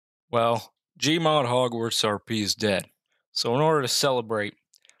Well, GMOD Hogwarts RP is dead. So in order to celebrate, I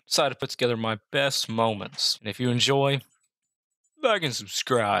decided to put together my best moments. And if you enjoy, like and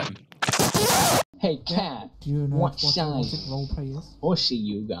subscribe. Hey cat, Do you know what what size erotic roleplay is? pussy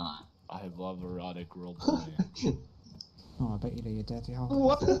you got? I love erotic roleplay. Oh, I bet you do, you dirty hole.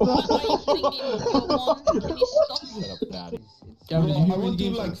 What the Why are you putting me in your one? Can you stop? Shut up, daddy. I want to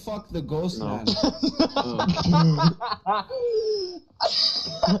like fuck the ghost man.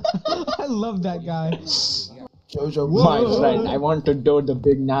 I love that guy. Jojo, My friend, I want to do the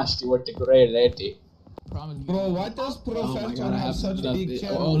big nasty with the grey lady. Bro, why does Professor I have have such that big bit.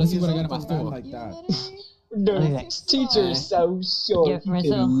 channel? Oh, let's see what I He's got in my up and store. down like that. The teacher is so short, Yeah, he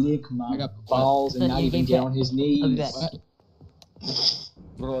myself. can lick my I got- balls and So not you even gave get that- on his knees. that.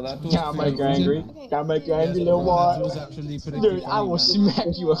 Bro, that was Can't make you angry. Can't make you angry, little That boy. was actually pretty Dude, I funny, will man. smack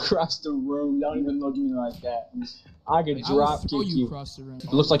you across the room. Don't even look at me like that. I could drop kick you. across the room.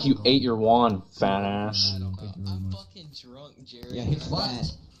 It looks like you ate your wand, fat ass. I'm fucking drunk, Jerry. Yeah, he's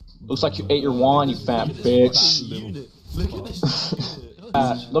fat. Looks like you ate your wand, you fat bitch.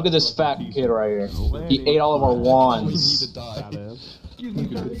 Look at this fat kid right here. He ate all of our wands.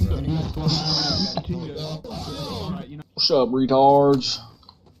 What's up, retards?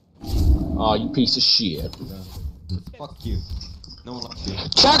 Aw, you piece of shit. Fuck you. No one likes you.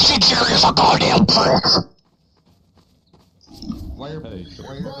 Taxi Jerry is a goddamn prick! Why are you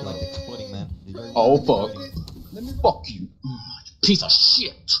like exploding, man? Oh, fuck. Fuck you. Piece of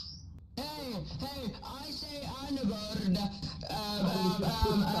shit.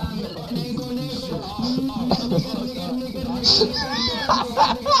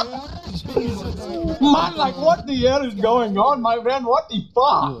 Man, like, what the hell is going on, my friend? What the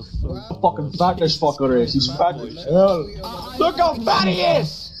fuck? Fucking fat this fucker is. He's fat as hell. Look how fat he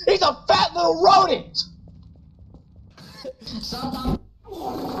is! He's a fat little rodent!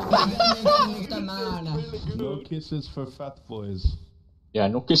 No kisses for fat boys. Yeah,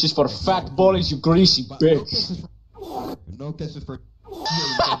 no kisses for fat boys, you greasy bitch. No kisses for.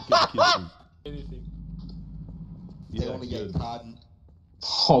 Anything. They Yeah, only get good. cotton.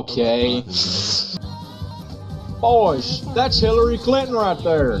 Okay. Boys, that's Hillary Clinton right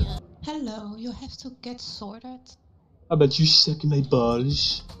there. Hello, you have to get sorted. I bet you sucking my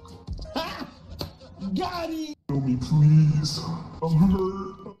balls. Got it!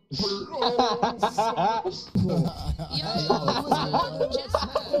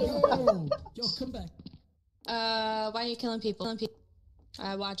 Yo, come back. Why are you killing people?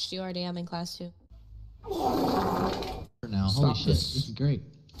 I watched you already. I'm in class too. For now, holy shit, this is great.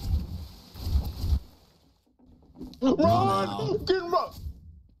 Run! Get him up!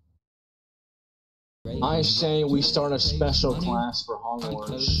 I say we start a special class for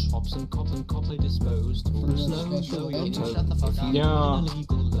Hogwarts. Yeah.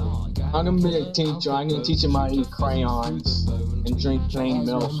 I'm gonna be a teacher. I'm gonna teach him how to eat crayons and drink plain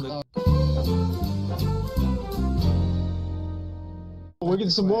milk. We're getting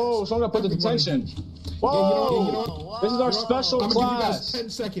some. Whoa, someone got put the detention. Whoa! This is our special I'm gonna give you guys class. 10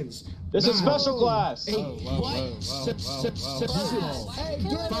 seconds. This is special class. 8, 7, 6, 5, 4,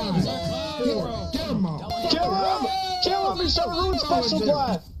 get him out. Kill him! Kill him! He's trying to ruin special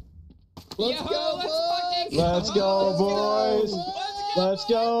class. Let's go, boys! Let's go, boys. Let's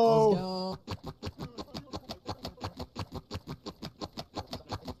go.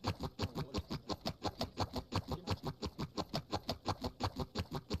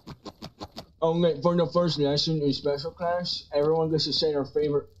 Okay, for the first lesson in special class, everyone gets to say their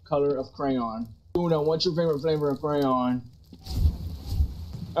favorite color of crayon. Una, what's your favorite flavor of crayon?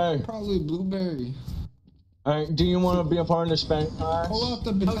 Hey, Probably blueberry. hey, do you want to be a part of the Spanish class? Pull out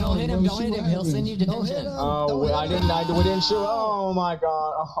the baton. Don't hit him, don't hit him. He'll send you detention. Oh, we didn't shoot. Oh my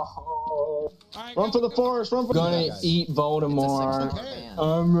god. Oh. Run for the forest, run for Gonna eat Voldemort.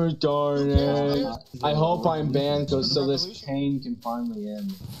 I'm retarded. I hope I'm banned so this pain can finally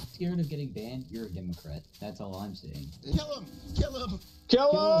end. Scared of getting banned? You're a Democrat. That's all I'm saying. Kill him! Kill him!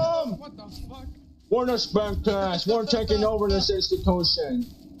 Kill him! What the fuck? We're the spec class. We're taking over this institution.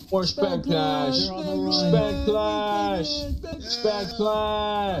 We're spec class. Spec class. Spec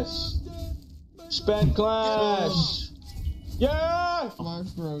class. Spec class. Yeah! My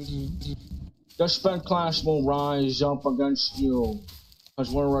frozen. The spec class will rise up against you.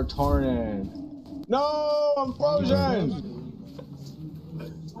 Because we're retarded. No! I'm frozen!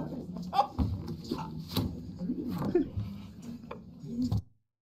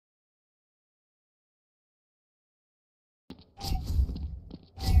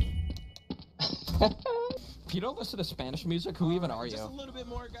 If you don't listen to Spanish music, who even are you? Just a little bit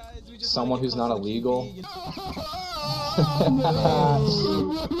more, guys. We just Someone wanna get who's not closer to illegal. the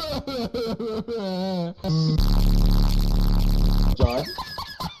key. Sorry.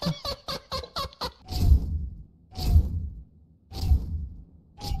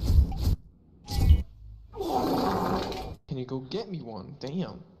 Can you go get me one?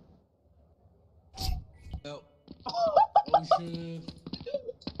 Damn. No. Oh shit.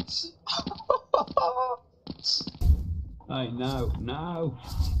 Hey, no, no.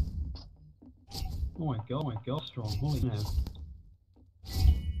 Oh my god, strong. Holy now.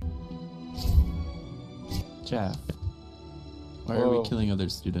 Jeff, why are we killing other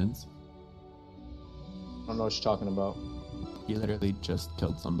students? I don't know what you're talking about. You literally just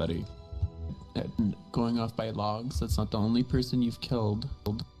killed somebody. And going off by logs, that's not the only person you've killed.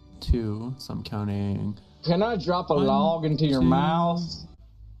 2, so I'm counting. Can I drop a log into your mouth?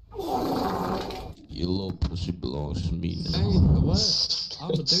 Your little pussy belongs to me now. Hey, what?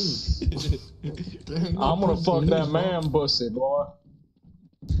 I'm a dude. I'm gonna fuck that man pussy, boy.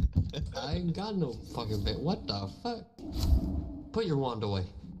 I ain't got no fucking bit. What the fuck? Put your wand away.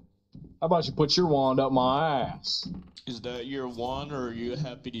 How about you put your wand up my ass? Is that your one, or are you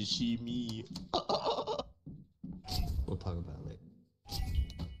happy to see me? We'll talk about it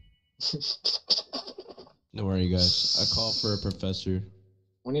later. Don't worry, guys. I called for a professor.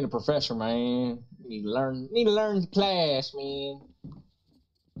 We need a professor, man. We need to learn the class, man.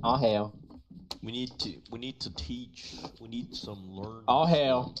 Oh hell. We need to teach. We need some learning. Oh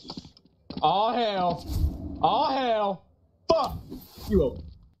hell. Oh hell. Oh hell. Fuck you up.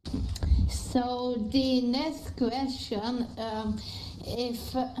 So the next question,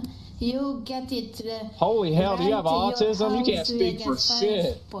 if you get it Holy hell, do you have right, autism? You can't house will speak get for 5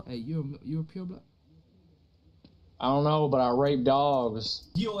 shit. points. Hey, you a pure blood? I don't know, but I rape dogs.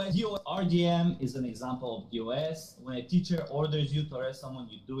 DOS, RDM is an example of DOS. When a teacher orders you to arrest someone,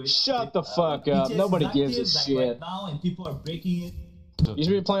 you do it. Shut the fuck up. BTS Nobody is gives a active, like shit. right now, and people are breaking it. You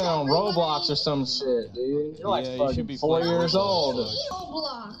should be playing on Roblox or some shit, dude. You're like Yeah, you fucking should be 4 playing years old.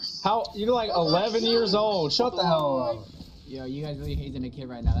 Roblox. How? You're like 11 years old. Shut the hell up. Yo, you guys really hazing a kid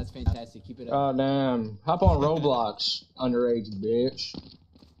right now. That's fantastic. Keep it up. God damn. Hop on Roblox, underage bitch.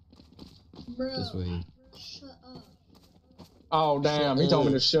 This way. Oh damn, he told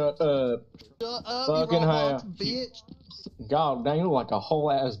me to shut up. Shut up, Fucking you hell. Roblox bitch. God damn, you look like a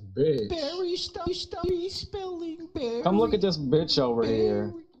whole ass bitch. Berry spelling berry. Come look at this bitch over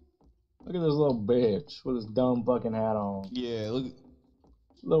here. Look at this little bitch with his dumb fucking hat on. Yeah, look.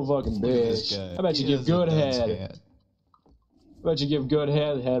 Little fucking Look at this bitch. guy. I bet you He give has a good dunce head. hat. I bet you give good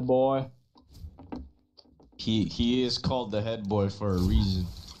head boy. He is called the head boy for a reason.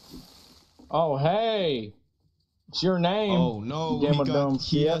 Oh hey. It's your name. Oh no,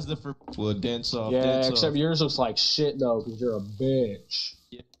 he has the well, dance off. Yeah, dance except off. yours looks like shit though, because you're a bitch.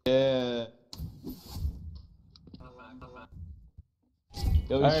 Yeah.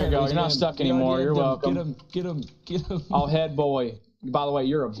 Yo, There you go. You're not stuck anymore. You're welcome. Get him. Oh, head boy. By the way,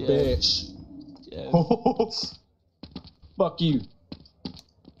 you're a bitch. Yeah. Fuck you.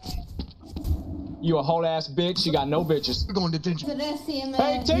 You a whole ass bitch. You got no bitches. We're going to detention.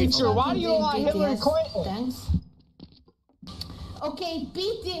 Hey, teacher, why do you look like Hillary Clinton? Thanks. Okay,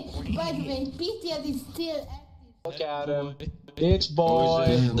 BT, by the way, BTS is still Look at him. Bitch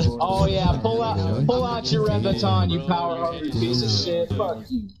boy. Oh yeah, pull out your Rebaton, you power hungry piece of shit. Fuck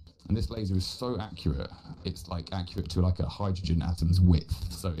you. And this laser is so accurate, it's like accurate to like a hydrogen atom's width.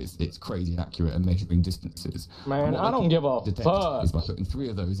 So it's crazy accurate at measuring distances. Man, I don't give a fuck. Is by putting 3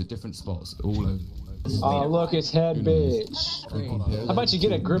 of those at different spots all over. Oh look, it's head bitch. How about you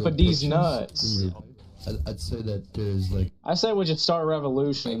get a grip of these nuts? I'd say that there's like. I say we should start a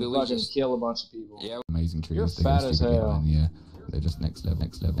revolution and fucking kill a bunch of people. Yeah, amazing trees. You're They fat go as stupid hell. behind the air. They're just next level.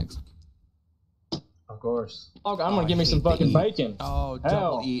 Of course. Okay, I'm gonna give me some fucking bacon. Oh,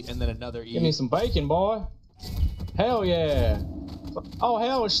 double eat and then another eat. Give me some bacon, boy. Hell yeah. Oh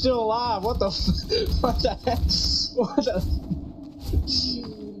hell, it's still alive. What the? What the heck? What the?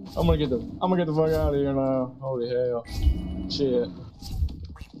 I'm gonna get the fuck out of here now. Holy hell. Shit.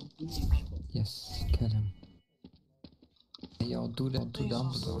 Yes, kill him. Yo, do that to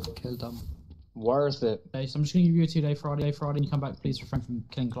Dumbledore. Kill Dumbledore. Worth it. Okay, so I'm just gonna give you a 2-day Friday, and you come back. Please refrain from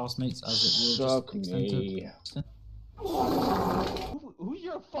killing classmates as it will Suck just me. Who's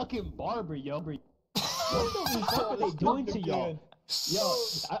your fucking barber, yo? What the fuck are they doing to y'all? Yo,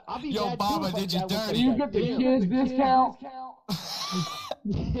 I'll be Yo, mad Baba, too if did you that was dirty? like You that. get the Damn. kids discount?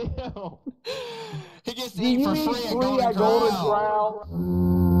 Yo. He gets to eat for free at Golden Corral.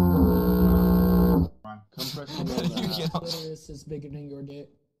 Come press the man. This is bigger than your dick.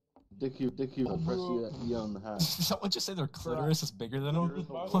 Dick you, I'll press you on the hat. Did someone just say their clitoris is bigger than them?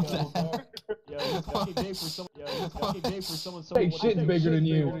 What the heck? Yeah, it's fucking big for someone. Yeah, it's fucking big for someone. Hey, shit's bigger than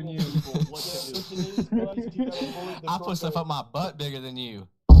you. I put stuff up my butt bigger than you.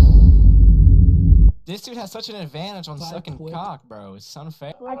 This dude has such an advantage on sucking cock, bro. It's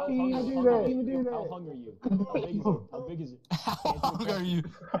unfair. I can't even do that. How hung are you? How big is it? How hung are you?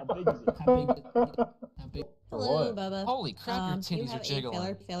 How big is it? How big? Hello, Bubba. Holy crap, your You titties are have a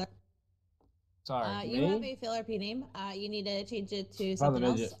jiggling. filler. Sorry. You have a filler P name. You need to change it to something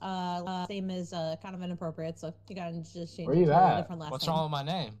else. Name is kind of inappropriate, so you gotta just change it to a different last What's name. wrong with my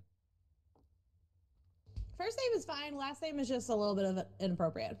name? First name is fine. Last name is just a little bit of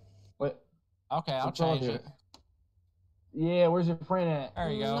inappropriate. What? Okay, I'll change it. Yeah, where's your friend at?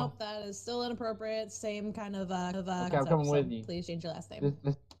 There you go. Nope, that is still inappropriate. Same kind of Okay, concept, I'm coming so with you. please change your last name.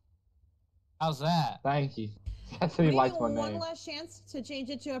 How's that? Thank you. That's what he likes my One name. last chance to change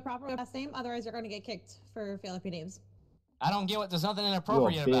it to a proper last name, otherwise you're going to get kicked for failing P names. I don't get what. There's nothing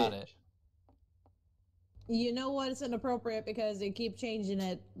inappropriate about it. You know what's inappropriate because they keep changing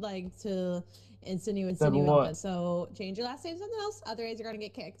it like to insinuate. What? So change your last name to something else, otherwise you're going to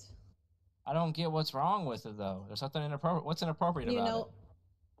get kicked. I don't get what's wrong with it though. There's nothing inappropriate. What's inappropriate about it?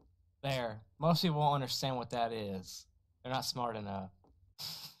 There. Most people won't understand what that is. They're not smart enough.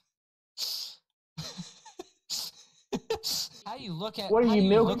 How do you look at? What are how you do you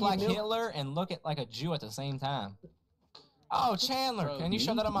milking? look like Hitler and look at like a Jew at the same time? Oh, Chandler, Bro, can you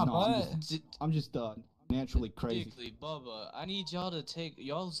shove that on my butt? I'm just naturally crazy. Particularly, Bubba, I need y'all to take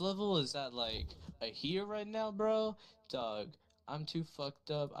y'all's level. Is that like a here right now, bro? Dog, I'm too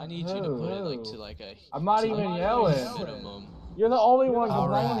fucked up. I need you to put it like to like a. I'm not even yelling. Minimum. You're the only one All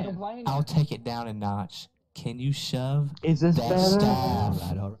complaining. right, I'll take it down a notch. Can you shove Is this that better? staff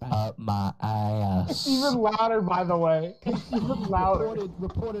up my ass? It's even louder, by the way. It's even louder.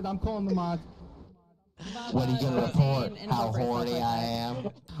 Reported. I'm calling the mod. What are you gonna report? How horny I am?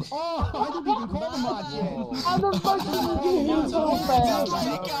 Oh, I didn't even call the mod yet. How the fuck did you get here so fast? Where'd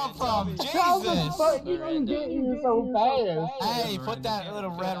it come from? How the Jesus! fuck did you get here so fast? Hey, put that little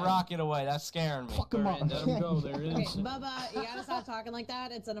red rocket away. That's scaring me. Fuck him up. Let him go. There it Okay, is. Bubba, you gotta stop talking like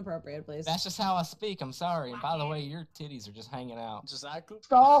that. It's inappropriate, please. That's just how I speak. I'm sorry. And by the way, your titties are just hanging out. Just act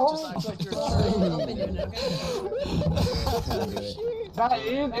Stop. like you're That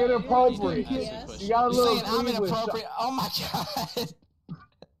is inappropriate. Yes. You got a You little saying I'm freeze with inappropriate? Oh my god.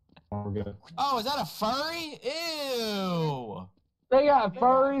 Oh, is that a furry? Ew. They got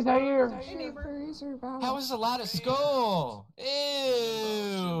furries here. How is this allowed at school?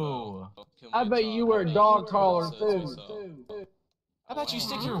 Ew. I bet you wear dog collars too. How about you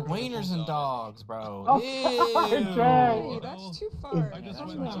stick your wieners in dogs, bro? Oh, Ew. Jay. That's too far. I'm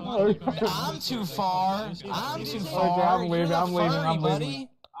too far. I'm too Okay, far. I'm You're leaving. the I'm leaving. furry, I'm buddy. leaving.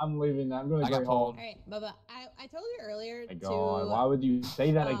 I'm leaving. I'm going I to got go home. pulled. All right, Bubba, I told you earlier My to God, why would you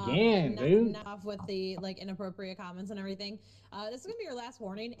say that again, dude? knock off with the like inappropriate comments and everything. This is gonna be your last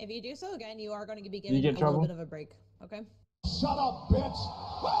warning. If you do so again, you are going to be given get a trouble? little bit of a break. Okay. Shut up, bitch!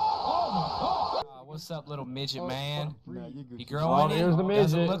 Oh What's up, little midget man? You Oh, growing here's the it?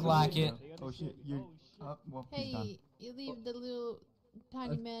 Doesn't midget. look like it. Oh shit, you're. Well, he's done. Hey, you leave the little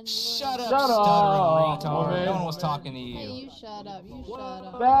tiny man alone. Shut up, Shut stuttering up, retard. woman. No one was talking to Hey, you. you shut up. You shut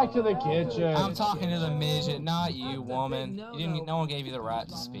up. Back to the kitchen. I'm talking to the midget, not you, woman. You didn't. No one gave you the right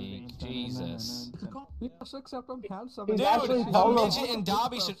to speak. Jesus. Yes, except I'm handsome. He's Dude, actually the taller. midget and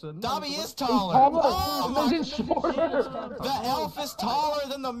Dobby should. Dobby is He's taller. taller. Oh The my! midget's shorter. The elf is taller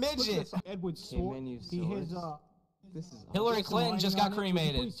than the midget. Edward Sword. He has Hillary Clinton just got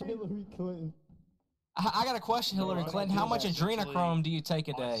cremated. Hillary Clinton. I got a question, Hillary Clinton. How much adrenochrome do you take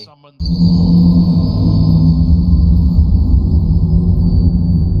a day?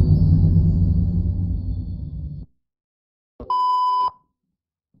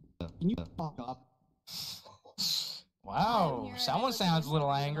 Can you fuck up? Wow, someone sounds a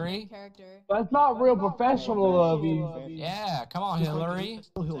little angry. That's not real professional of you. Yeah, come on, Hillary.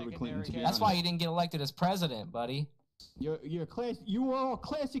 Hillary Clinton. To be That's why honest. you didn't get elected as president, buddy. You're class. You are all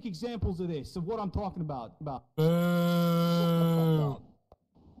classic examples of this. Of what I'm talking about. Boo.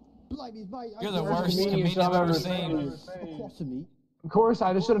 You're the worst comedian I've ever seen. Of course,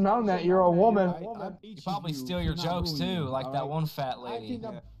 I just should have known that. You're a woman. You probably steal your jokes too, like that one fat lady.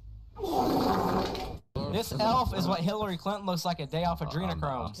 This elf is what Hillary Clinton looks like a day off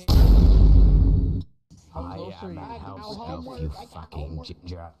adrenochrome. You fucking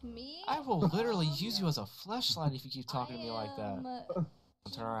ginger. Me? I will literally use you as a fleshlight if you keep talking to me like that.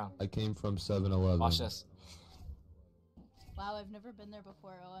 Turn around. I came from 7-Eleven. Watch this. Wow, I've never been there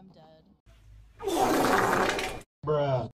before. Oh, I'm dead. Bruh.